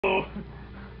Hey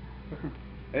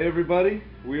everybody,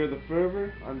 we are the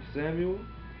Fervour. I'm Samuel.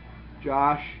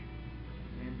 Josh.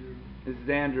 Andrew. This is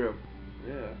Andrew.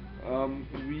 Yeah.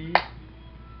 We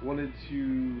wanted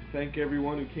to thank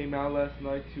everyone who came out last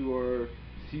night to our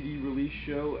CD release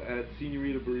show at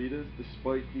Senorita Burritos,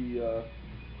 despite the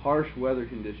Harsh weather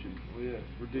conditions. oh yeah,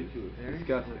 ridiculous, Very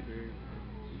disgusting.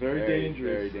 very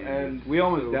dangerous, very and we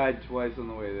almost so died twice on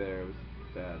the way there. It was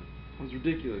bad. It was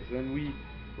ridiculous, and we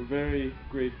were very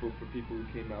grateful for people who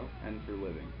came out. And for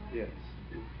living. Yes.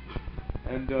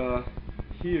 And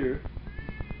here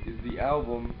is the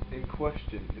album in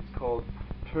question. It's called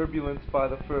Turbulence by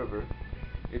the Fervour.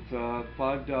 It's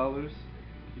 $5.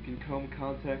 You can come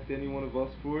contact any one of us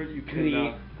for it. You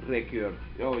can Great record.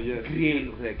 oh yes.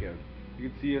 Great record. You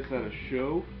can see us at a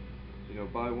show. You know,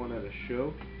 buy one at a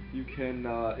show. You can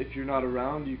if you're not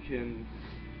around, you can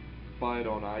buy it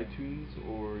on iTunes,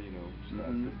 or you know, just ask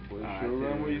us to play a show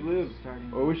around where you live.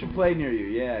 Or we should play near you.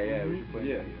 Yeah, we should play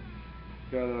Yeah.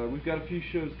 near you. We've got a few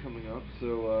shows coming up,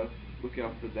 so look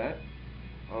out for that.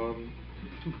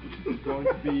 It's going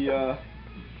to be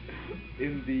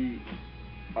in the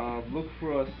look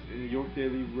for us in the York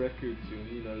Daily Record soon.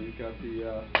 You know, you've got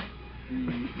the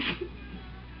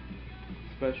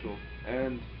special,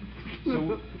 and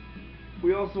so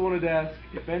we also wanted to ask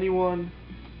if anyone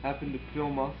happened to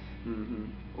film us,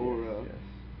 or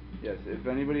yes. If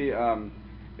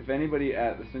anybody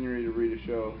at the Senorita Rita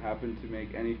show happened to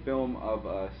make any film of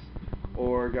us,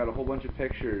 or got a whole bunch of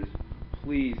pictures,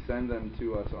 please send them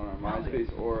to us on our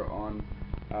MySpace or on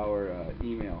our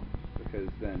email, because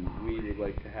then we would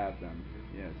like to have them.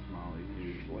 Yes, Molly,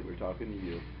 we're talking to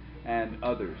you and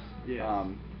others. Yes.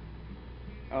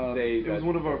 It was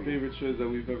one of our favorite shows that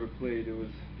we've ever played. It was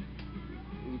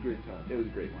a great time. It was a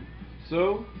great one.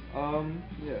 So,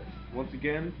 yes. Once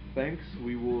again, thanks.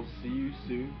 We will see you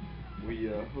soon.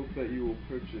 We hope that you will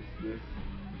purchase this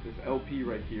LP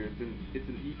right here. It's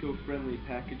an eco-friendly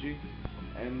packaging,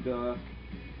 and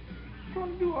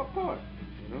trying to do our part.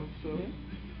 You know, so.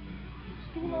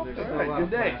 There's All still a right, lot good of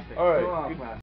day. plastic. All right. Still a lot of Good- plastic.